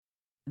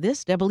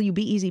This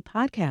WBEZ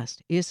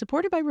podcast is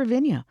supported by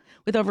Ravinia,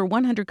 with over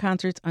 100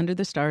 concerts under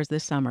the stars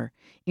this summer,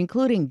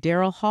 including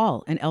Daryl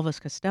Hall and Elvis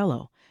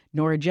Costello,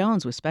 Norah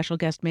Jones with special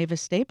guest Mavis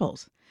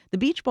Staples, The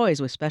Beach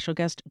Boys with special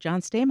guest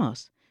John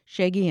Stamos,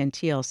 Shaggy and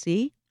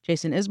TLC,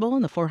 Jason Isbell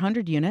and the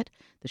 400 Unit,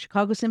 the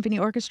Chicago Symphony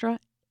Orchestra,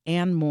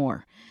 and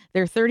more.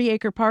 Their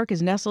 30-acre park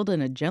is nestled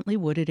in a gently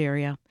wooded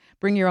area.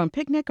 Bring your own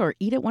picnic or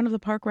eat at one of the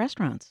park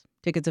restaurants.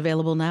 Tickets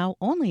available now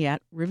only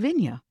at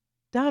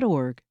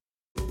ravinia.org.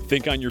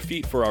 Think on your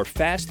feet for our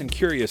Fast and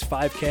Curious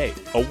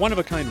 5K, a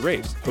one-of-a-kind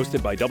race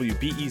hosted by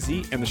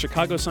WBEZ and the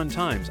Chicago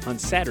Sun-Times on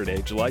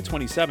Saturday, July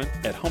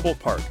 27th at Humboldt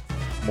Park.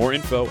 More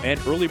info and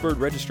early bird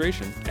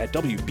registration at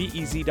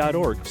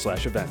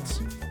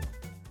wbez.org/events.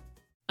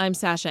 I'm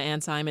Sasha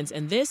Ann Simons,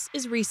 and this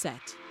is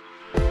Reset.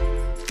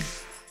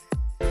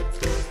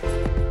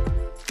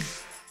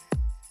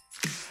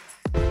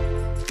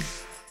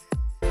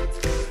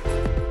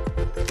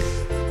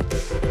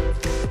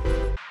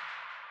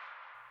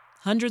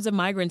 Hundreds of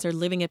migrants are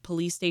living at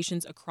police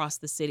stations across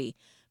the city,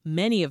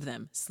 many of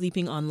them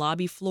sleeping on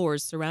lobby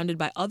floors surrounded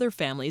by other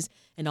families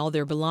and all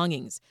their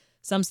belongings.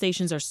 Some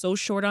stations are so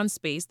short on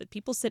space that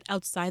people sit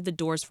outside the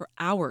doors for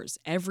hours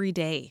every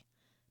day.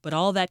 But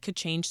all that could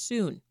change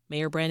soon.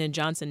 Mayor Brandon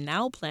Johnson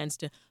now plans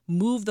to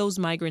move those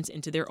migrants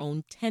into their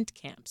own tent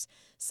camps,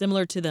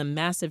 similar to the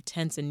massive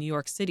tents in New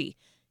York City,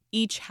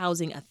 each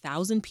housing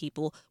 1,000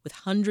 people with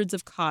hundreds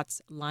of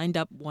cots lined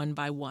up one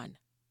by one.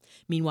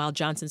 Meanwhile,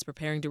 Johnson's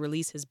preparing to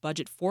release his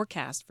budget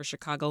forecast for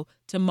Chicago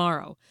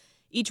tomorrow.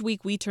 Each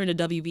week, we turn to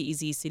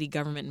WBEZ city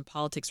government and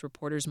politics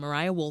reporters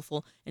Mariah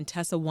Woelfel and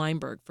Tessa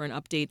Weinberg for an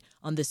update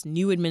on this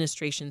new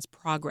administration's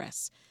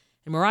progress.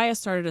 And Mariah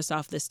started us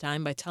off this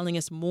time by telling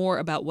us more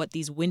about what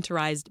these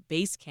winterized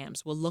base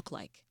camps will look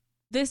like.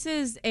 This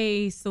is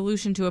a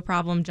solution to a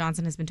problem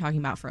Johnson has been talking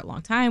about for a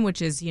long time, which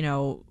is,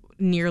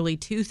 nearly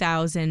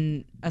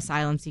 2,000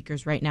 asylum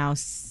seekers right now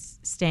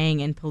staying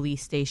in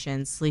police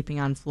stations, sleeping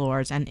on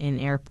floors, and in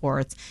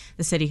airports.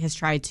 The city has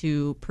tried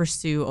to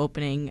pursue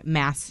opening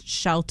mass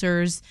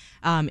shelters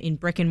in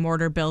brick and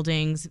mortar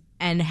buildings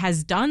and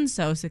has done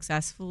so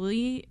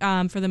successfully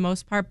for the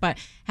most part, but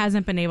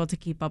hasn't been able to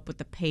keep up with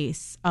the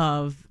pace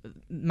of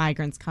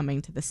migrants coming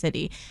to the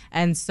city.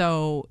 And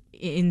so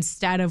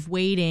instead of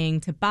waiting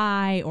to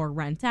buy or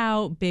rent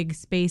out big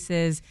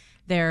spaces,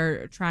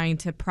 they're trying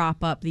to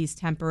prop up these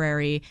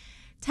temporary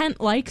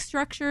tent-like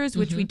structures,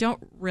 which we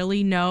don't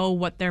really know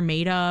what they're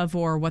made of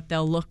or what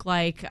they'll look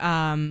like.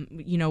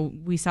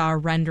 We saw a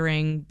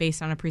rendering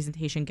based on a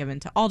presentation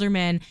given to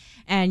aldermen,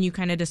 and you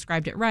kind of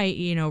described it right,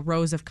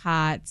 rows of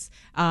cots.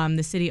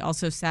 The city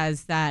also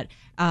says that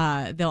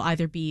they'll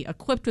either be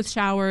equipped with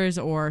showers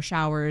or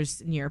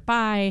showers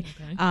nearby.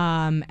 Okay.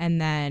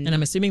 And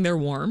I'm assuming they're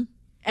warm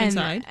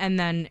inside. And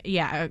then,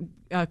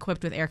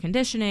 equipped with air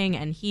conditioning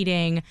and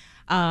heating.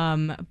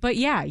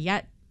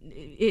 Yet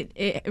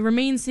it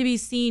remains to be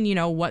seen,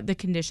 what the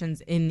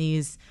conditions in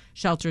these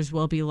shelters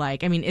will be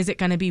like. I mean, is it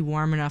going to be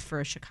warm enough for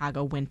a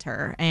Chicago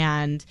winter?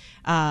 And,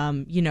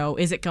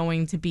 is it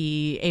going to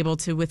be able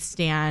to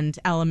withstand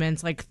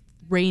elements like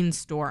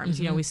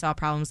rainstorms? We saw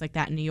problems like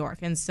that in New York.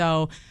 And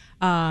so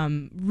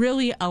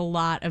really a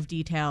lot of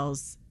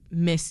details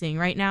missing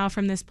right now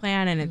from this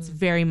plan, and it's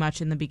very much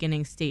in the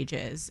beginning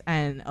stages,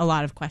 and a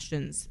lot of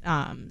questions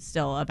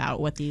still about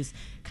what these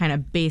kind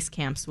of base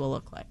camps will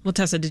look like. Well,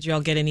 Tessa, did you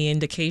all get any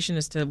indication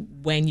as to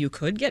when you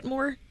could get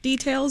more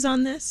details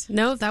on this?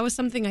 No, that was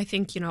something I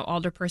think,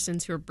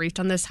 alderpersons who were briefed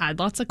on this had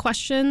lots of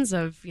questions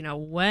of,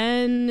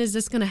 when is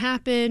this going to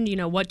happen?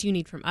 What do you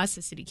need from us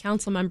as city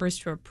council members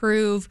to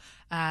approve?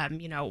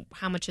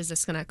 How much is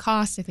this going to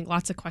cost? I think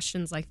lots of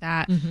questions like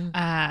that.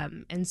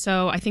 And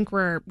so I think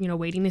we're,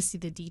 waiting to see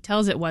the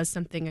details. It was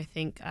something I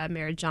think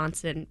Mayor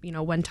Johnson,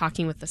 when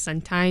talking with the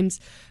Sun-Times,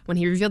 when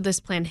he revealed this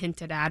plan,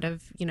 hinted at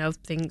of,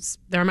 things,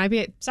 there might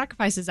be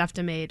sacrifices have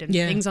to made and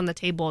things on the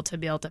table to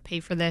be able to pay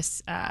for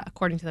this,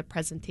 according to the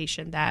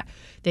presentation that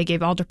they gave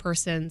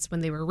alderpersons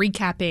when they were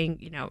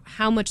recapping,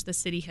 how much the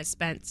city has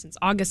spent since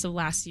August of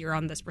last year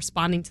on this,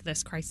 responding to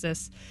this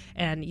crisis,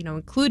 and,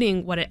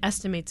 including what it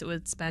estimates it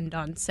would spend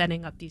on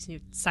setting up these new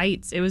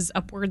sites. It was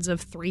upwards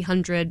of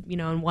 $300,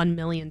 and $1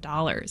 million.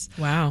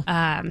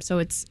 Wow. So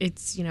it's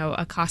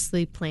a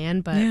costly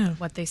plan, but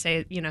what they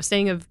say,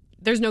 saying of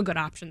there's no good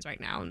options right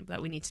now and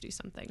that we need to do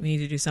something. We need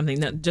to do something.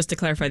 Now, just to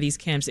clarify, these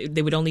camps,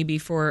 they would only be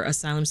for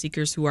asylum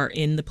seekers who are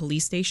in the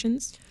police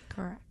stations?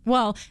 Correct.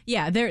 Well,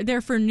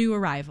 they're for new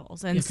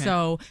arrivals. And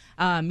so,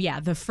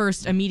 the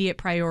first immediate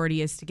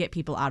priority is to get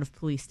people out of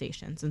police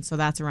stations. And so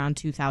that's around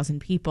 2,000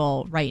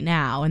 people right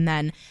now. And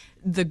then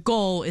the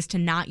goal is to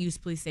not use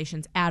police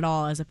stations at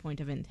all as a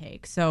point of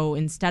intake. So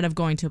instead of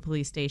going to a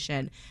police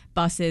station,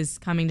 buses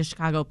coming to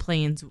Chicago,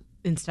 planes,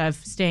 instead of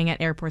staying at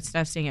airports,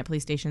 instead of staying at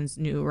police stations,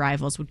 new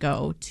arrivals would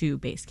go to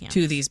base camps.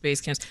 To these base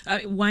camps.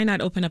 Why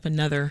not open up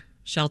another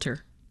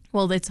shelter?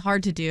 Well, it's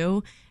hard to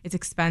do. It's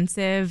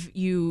expensive.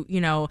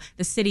 The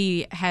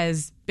city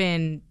has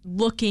been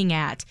looking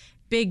at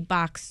big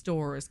box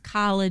stores,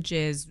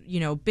 colleges,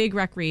 big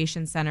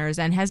recreation centers,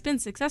 and has been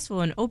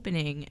successful in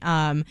opening.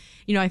 I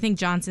think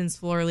Johnson's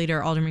floor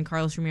leader, Alderman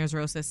Carlos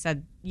Ramirez-Rosas,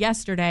 said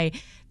yesterday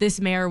this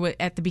mayor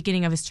at the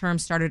beginning of his term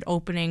started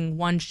opening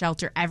one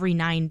shelter every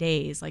 9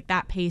 days. Like,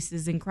 that pace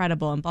is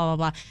incredible, and blah,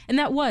 blah, blah. And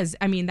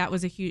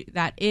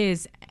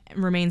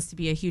remains to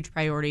be a huge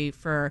priority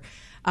for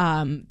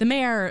the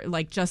mayor.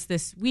 Like, just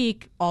this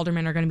week,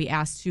 aldermen are going to be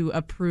asked to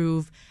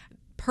approve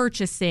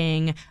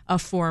purchasing a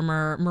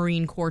former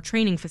Marine Corps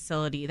training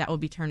facility that will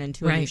be turned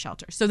into a new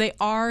shelter. So they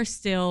are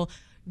still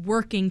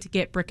working to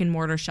get brick and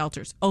mortar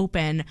shelters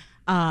open.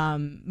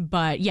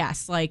 But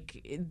yes,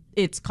 like,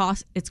 it's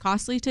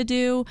costly to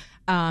do,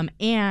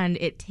 and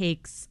it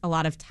takes a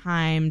lot of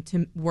time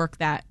to work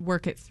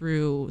it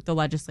through the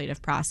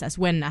legislative process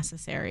when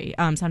necessary.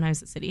 Sometimes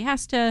the city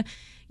has to,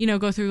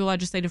 go through the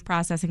legislative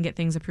process and get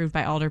things approved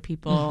by alder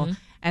people,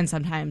 and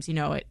sometimes,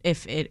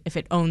 if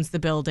it owns the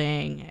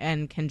building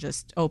and can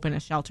just open a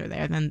shelter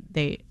there, then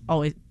they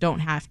always don't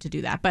have to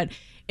do that. But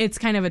it's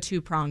kind of a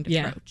two-pronged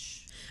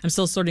approach. I'm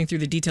still sorting through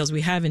the details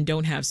we have and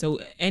don't have. So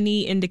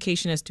any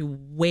indication as to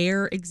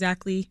where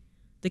exactly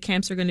the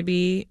camps are going to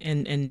be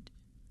and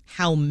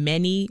how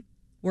many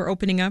we're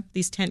opening up,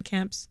 these tent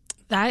camps?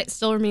 That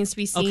still remains to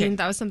be seen. Okay.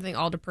 That was something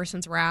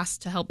alderpersons were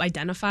asked to help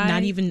identify.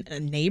 Not even a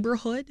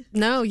neighborhood?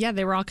 No, yeah,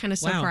 they were all kind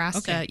of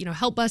asked to,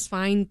 help us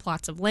find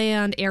plots of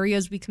land,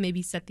 areas we can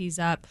maybe set these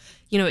up.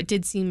 It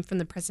did seem from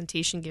the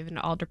presentation given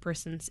to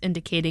alderpersons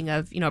indicating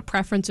of,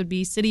 preference would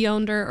be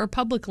city-owned or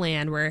public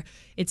land where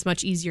it's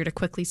much easier to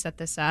quickly set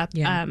this up.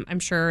 Yeah. I'm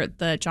sure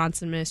the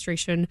Johnson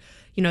administration,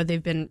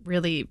 they've been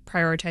really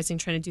prioritizing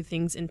trying to do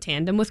things in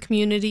tandem with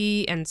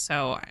community. And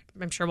so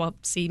I'm sure we'll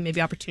see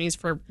maybe opportunities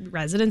for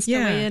residents to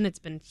weigh in.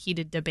 It's been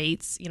heated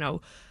debates,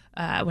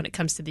 when it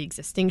comes to the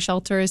existing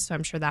shelters. So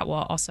I'm sure that will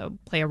also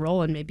play a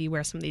role in maybe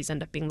where some of these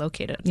end up being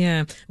located.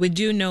 Yeah. We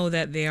do know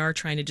that they are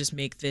trying to just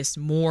make this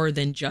more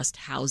than just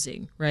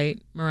housing,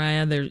 right,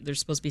 Mariah? There's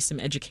supposed to be some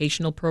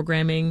educational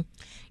programming.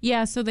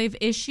 Yeah, so they've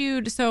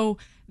issued... So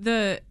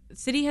the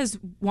city has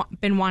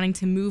been wanting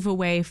to move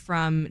away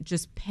from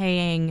just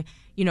paying,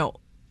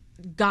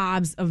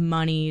 gobs of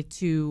money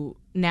to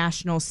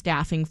national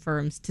staffing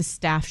firms to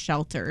staff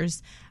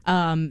shelters.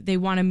 They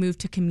want to move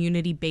to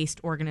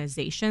community-based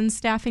organizations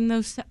staffing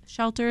those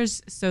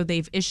shelters. So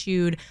they've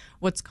issued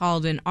what's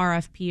called an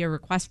RFP, a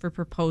request for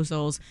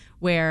proposals,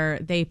 where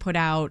they put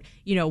out,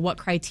 what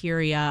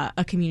criteria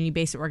a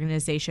community-based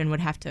organization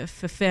would have to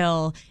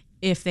fulfill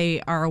if they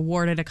are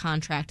awarded a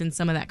contract. And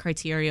some of that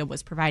criteria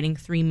was providing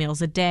 3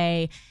 meals a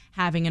day,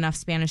 having enough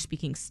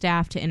Spanish-speaking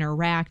staff to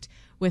interact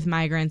with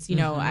migrants.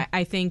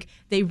 I think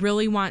they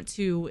really want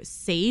to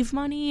save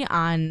money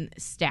on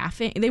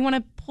staffing. They want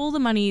to pull the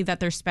money that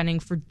they're spending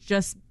for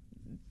just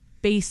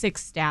basic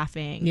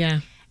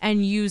staffing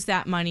and use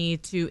that money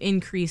to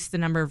increase the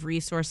number of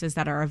resources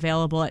that are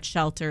available at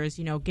shelters,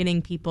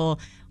 getting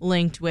people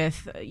linked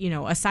with,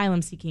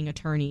 asylum-seeking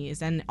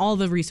attorneys and all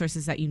the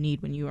resources that you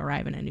need when you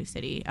arrive in a new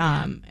city,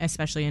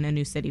 especially in a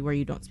new city where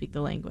you don't speak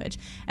the language.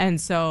 And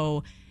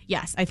so...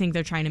 yes, I think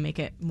they're trying to make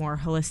it more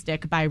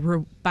holistic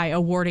by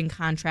awarding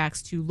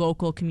contracts to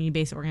local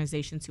community-based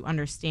organizations who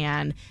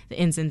understand the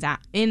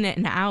in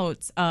and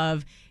outs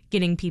of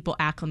getting people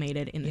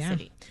acclimated in the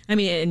city. I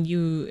mean, and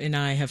you and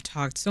I have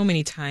talked so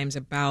many times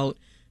about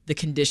the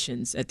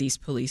conditions at these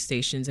police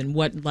stations and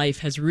what life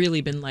has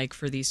really been like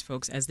for these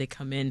folks as they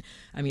come in.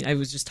 I mean, I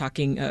was just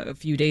talking a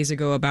few days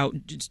ago about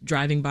just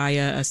driving by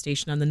a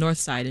station on the north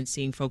side and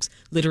seeing folks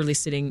literally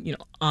sitting,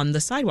 on the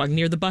sidewalk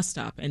near the bus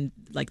stop, and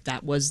like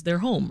that was their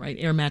home, right?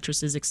 Air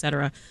mattresses,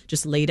 etc.,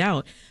 just laid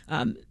out.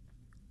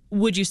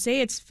 Would you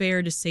say it's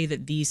fair to say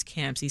that these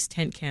camps, these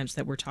tent camps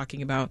that we're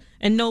talking about,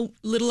 and know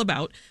little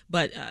about,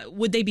 but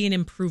would they be an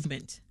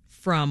improvement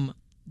from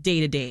day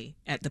to day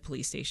at the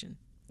police station?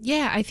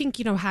 Yeah, I think,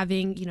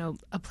 having,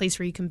 a place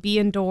where you can be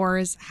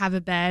indoors, have a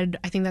bed,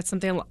 I think that's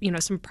something,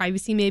 some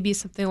privacy maybe is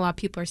something a lot of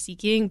people are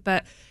seeking.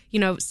 But,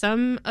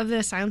 some of the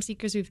asylum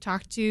seekers we've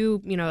talked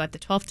to, at the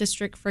 12th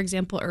district, for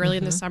example, early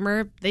in the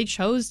summer, they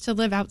chose to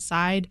live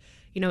outside,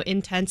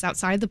 in tents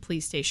outside the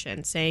police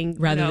station, saying...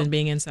 rather than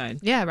being inside.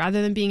 Yeah,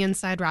 rather than being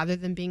inside, rather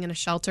than being in a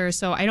shelter.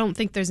 So I don't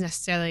think there's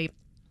necessarily...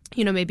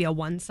 maybe a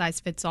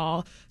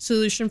one-size-fits-all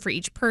solution for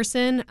each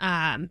person.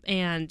 And,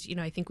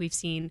 I think we've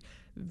seen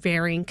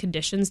varying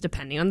conditions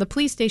depending on the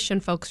police station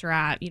folks are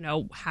at,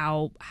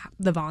 how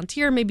the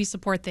volunteer maybe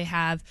support they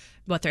have,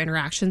 what their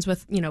interactions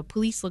with,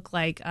 police look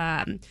like.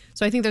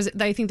 So I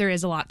think there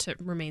is a lot to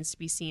remains to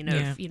be seen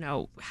of,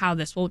 how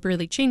this will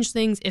really change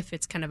things, if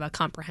it's kind of a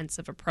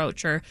comprehensive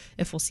approach or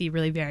if we'll see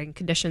really varying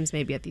conditions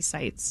maybe at these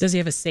sites. Does he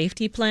have a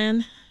safety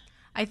plan?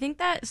 I think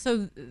that,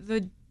 so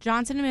the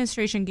Johnson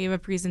administration gave a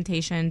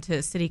presentation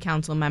to city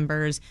council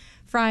members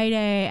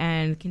Friday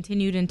and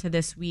continued into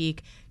this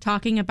week,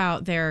 talking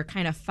about their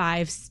kind of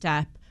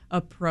 5-step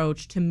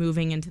approach to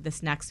moving into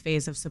this next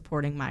phase of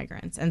supporting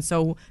migrants. And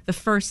so the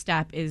first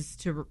step is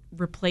to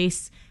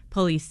replace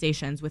police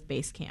stations with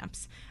base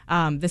camps.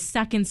 The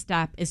second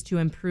step is to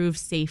improve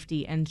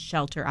safety and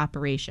shelter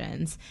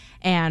operations.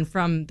 And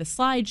from the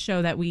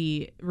slideshow that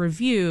we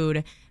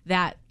reviewed,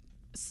 that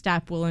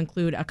step will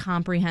include a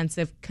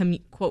comprehensive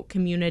quote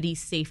community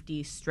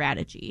safety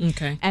strategy.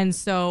 Okay. And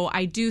so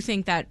I do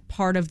think that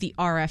part of the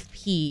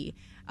RFP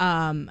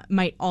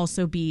might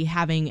also be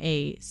having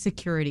a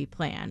security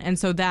plan. And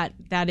so that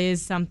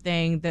is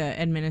something the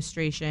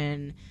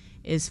administration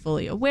is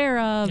fully aware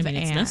of. I mean,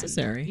 it's and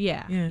necessary.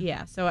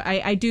 Yeah. So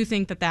I do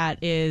think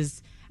that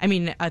is,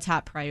 a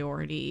top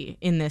priority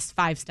in this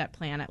 5-step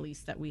plan, at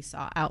least that we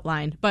saw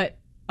outlined, but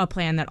a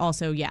plan that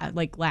also,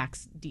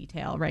 lacks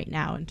detail right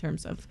now in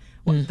terms of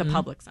what the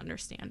public's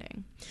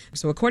understanding.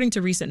 So according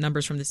to recent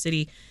numbers from the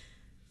city,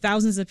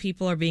 thousands of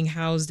people are being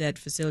housed at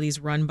facilities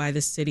run by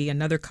the city,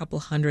 another couple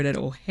hundred at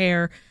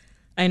O'Hare.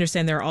 I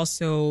understand there are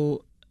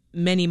also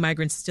many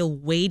migrants still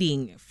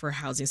waiting for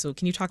housing. So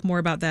can you talk more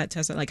about that,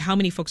 Tessa? Like, how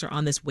many folks are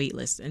on this wait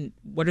list, and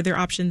what are their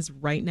options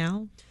right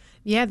now?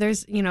 Yeah,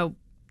 there's,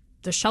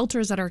 the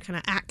shelters that are kind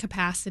of at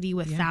capacity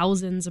with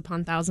thousands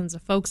upon thousands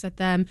of folks at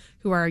them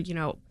who are,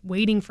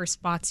 waiting for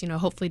spots,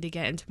 hopefully to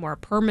get into more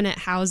permanent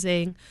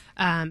housing.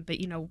 But,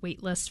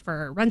 wait lists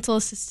for rental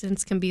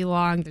assistance can be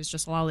long. There's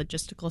just a lot of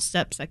logistical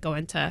steps that go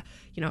into,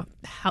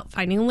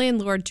 finding a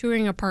landlord,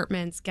 touring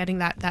apartments, getting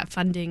that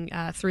funding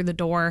through the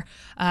door.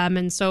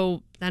 And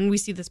so then we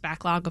see this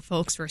backlog of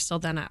folks who are still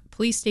then at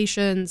police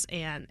stations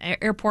and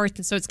airports.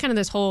 And so it's kind of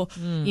this whole,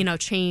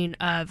 chain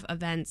of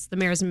events. The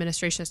mayor's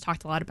administration has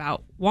talked a lot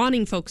about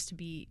wanting folks to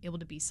be able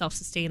to be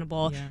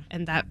self-sustainable,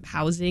 and that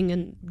housing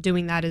and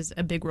doing that is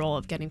a big role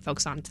of getting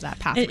folks onto that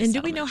path. And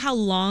do we know how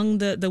long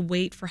the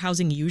wait for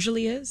housing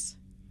usually is?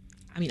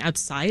 I mean,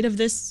 outside of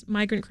this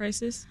migrant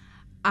crisis?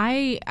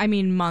 I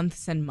mean,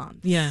 months and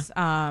months.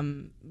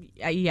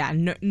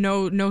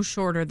 No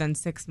shorter than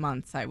 6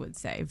 months, I would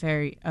say.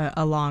 Very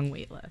a long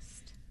wait list.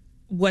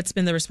 What's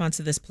been the response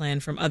to this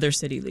plan from other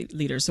city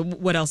leaders? So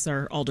what else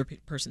are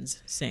alderpersons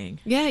saying?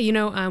 Yeah,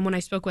 when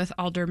I spoke with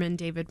Alderman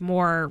David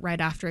Moore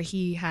right after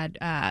he had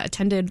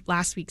attended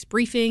last week's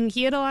briefing,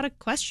 he had a lot of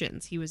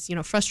questions. He was,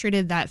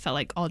 frustrated that felt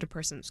like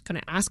alderpersons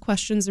couldn't ask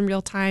questions in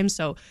real time.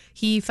 So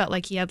he felt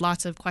like he had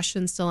lots of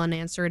questions still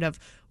unanswered of,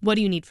 what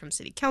do you need from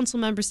city council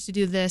members to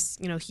do this?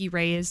 He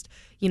raised,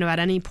 at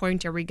any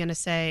point are we going to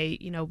say,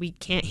 we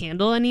can't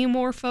handle any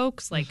more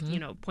folks, like,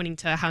 pointing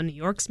to how New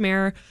York's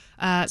mayor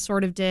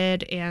sort of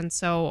did. And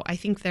so I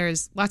think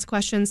there's lots of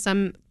questions.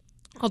 Some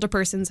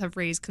alderpersons have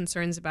raised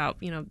concerns about,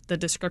 the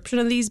description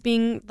of these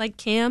being like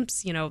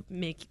camps,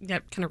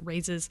 that kind of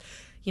raises,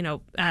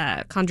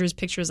 conjures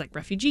pictures like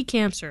refugee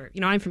camps, or,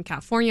 I'm from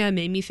California. It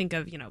made me think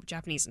of,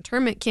 Japanese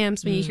internment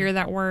camps when you hear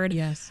that word.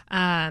 Yes.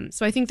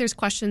 So I think there's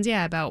questions,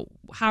 about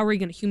how are we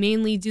going to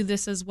humanely do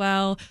this as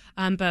well.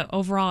 But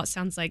overall, it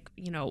sounds like,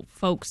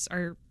 folks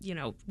are,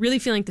 really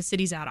feeling the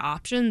city's out of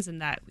options,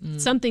 and that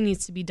something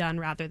needs to be done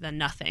rather than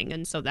nothing.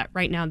 And so that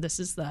right now, this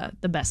is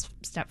the best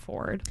step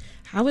forward.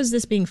 How is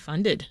this being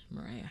funded,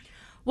 Mariah?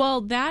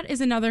 Well, that is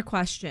another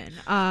question.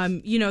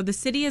 The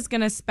city is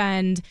going to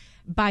spend,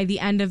 by the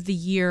end of the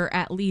year,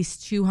 at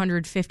least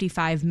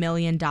 $255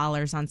 million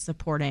on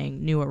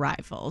supporting new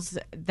arrivals.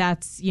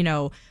 That's,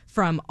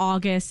 from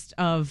August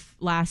of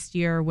last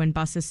year when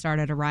buses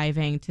started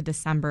arriving to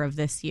December of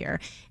this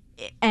year.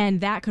 And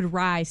that could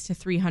rise to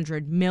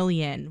 $300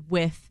 million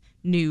with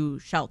new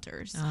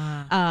shelters.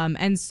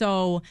 And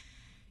so,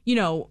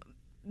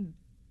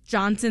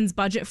 Johnson's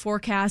budget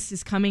forecast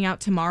is coming out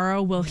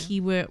tomorrow. Where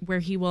he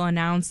will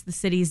announce the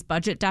city's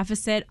budget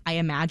deficit. I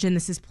imagine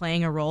this is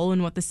playing a role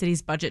in what the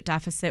city's budget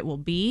deficit will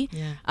be.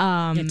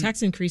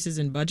 Tax increases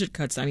and budget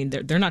cuts, I mean,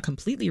 they're not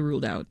completely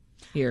ruled out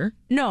here.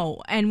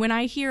 No, and when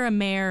I hear a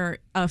mayor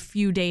a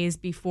few days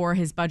before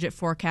his budget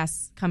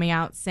forecast coming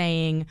out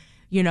saying,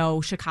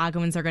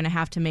 Chicagoans are going to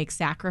have to make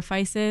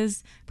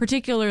sacrifices,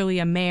 particularly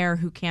a mayor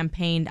who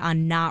campaigned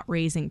on not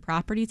raising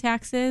property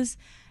taxes,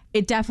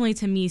 it definitely,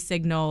 to me,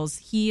 signals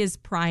he is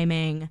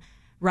priming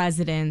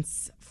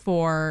residents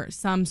for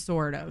some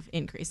sort of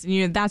increase.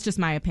 And, that's just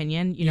my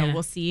opinion.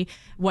 We'll see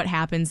what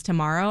happens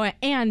tomorrow.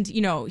 And,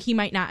 he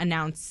might not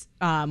announce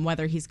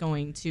whether he's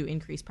going to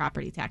increase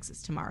property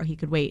taxes tomorrow. He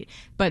could wait.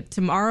 But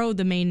tomorrow,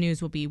 the main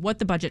news will be what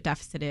the budget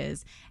deficit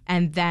is.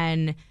 And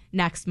then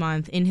next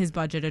month, in his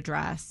budget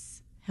address,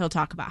 he'll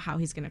talk about how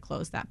he's going to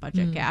close that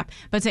budget gap.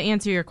 But to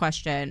answer your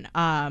question,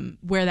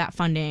 where that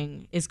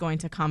funding is going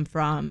to come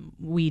from,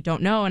 we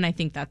don't know. And I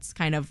think that's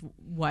kind of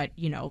what,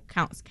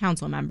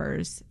 council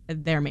members,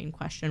 their main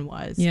question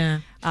was. Yeah.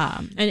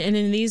 And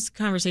in these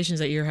conversations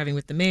that you're having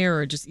with the mayor,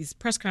 or just these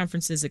press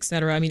conferences, et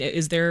cetera, I mean,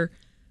 is there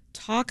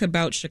talk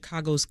about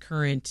Chicago's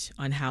current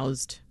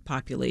unhoused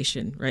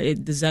population,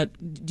 right?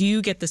 Do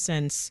you get the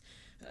sense,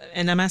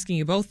 and I'm asking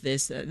you both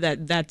this,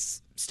 that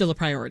that's still a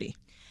priority?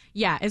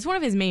 Yeah, it's one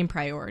of his main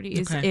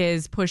priorities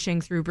is pushing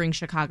through Bring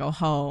Chicago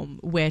Home,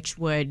 which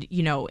would,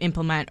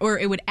 implement, or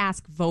it would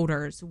ask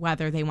voters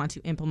whether they want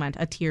to implement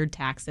a tiered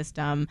tax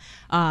system,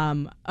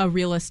 a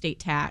real estate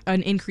tax,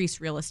 an increased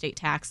real estate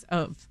tax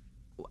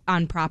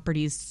on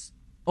properties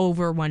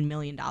over $1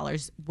 million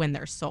when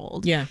they're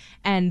sold. Yeah.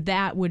 And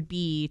that would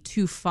be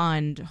to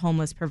fund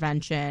homeless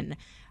prevention,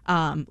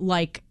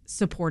 like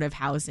supportive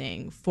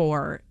housing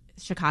for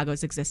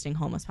Chicago's existing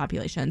homeless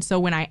population. So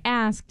when I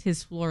asked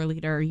his floor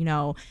leader,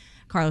 Alderman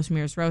Carlos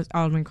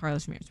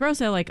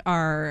Ramirez-Rosa, like,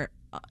 are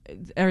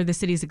the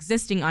city's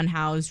existing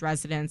unhoused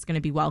residents going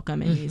to be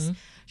welcome in these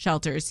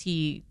shelters?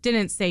 He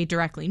didn't say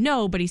directly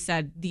no, but he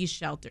said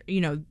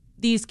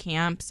these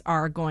camps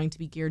are going to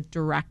be geared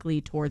directly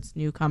towards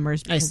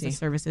newcomers because the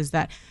services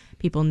that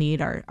people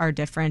need are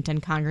different,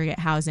 and congregate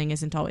housing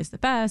isn't always the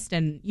best.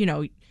 And,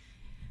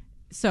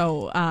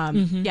 so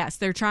yes,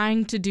 they're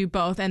trying to do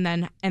both, and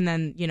then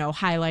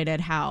highlighted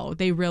how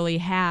they really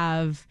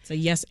have it's a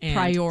yes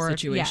and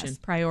situation. Yes,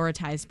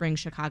 prioritized Bring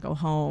Chicago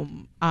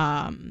Home,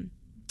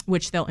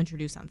 which they'll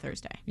introduce on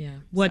Thursday. Yeah.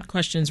 What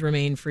questions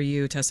remain for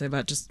you, Tessa,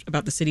 about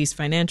the city's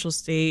financial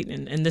state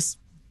and this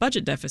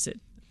budget deficit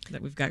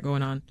that we've got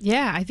going on?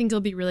 Yeah, I think it'll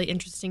be really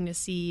interesting to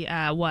see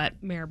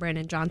what Mayor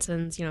Brandon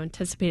Johnson's,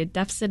 anticipated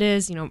deficit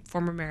is.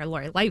 Former Mayor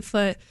Lori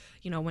Lightfoot,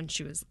 when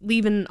she was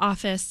leaving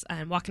office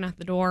and walking out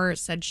the door,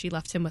 said she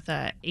left him with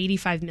a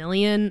 $85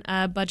 million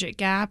budget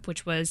gap,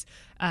 which was,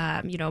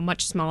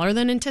 much smaller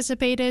than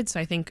anticipated. So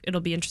I think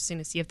it'll be interesting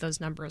to see if those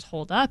numbers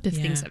hold up, if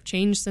things have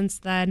changed since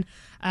then,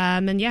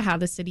 and how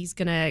the city's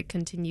going to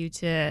continue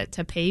to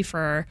pay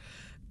for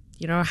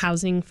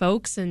housing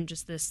folks, and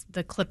just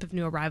the clip of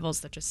new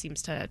arrivals that just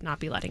seems to not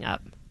be letting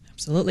up.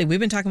 Absolutely. We've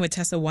been talking with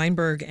Tessa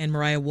Weinberg and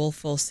Mariah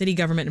Woelfel, city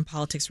government and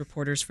politics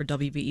reporters for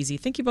WBEZ.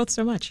 Thank you both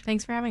so much.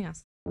 Thanks for having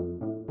us.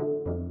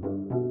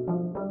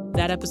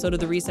 That episode of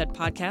the Reset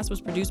podcast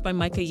was produced by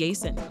Micah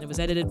Yason, and it was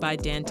edited by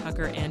Dan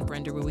Tucker and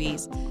Brenda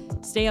Ruiz.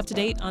 Stay up to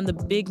date on the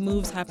big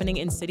moves happening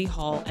in City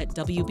Hall at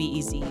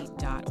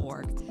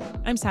WBEZ.org.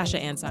 I'm Sasha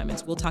Ann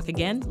Simons. We'll talk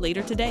again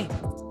later today.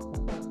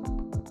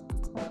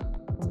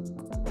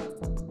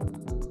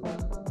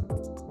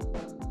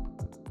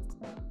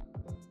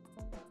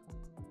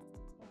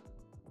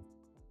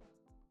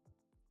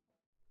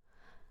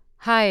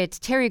 Hi, it's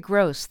Terry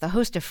Gross, the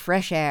host of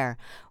Fresh Air.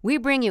 We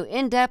bring you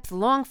in-depth,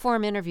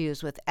 long-form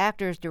interviews with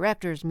actors,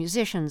 directors,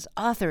 musicians,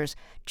 authors,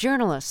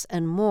 journalists,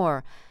 and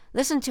more.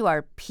 Listen to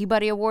our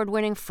Peabody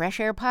Award-winning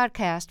Fresh Air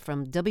podcast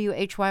from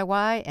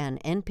WHYY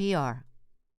and NPR.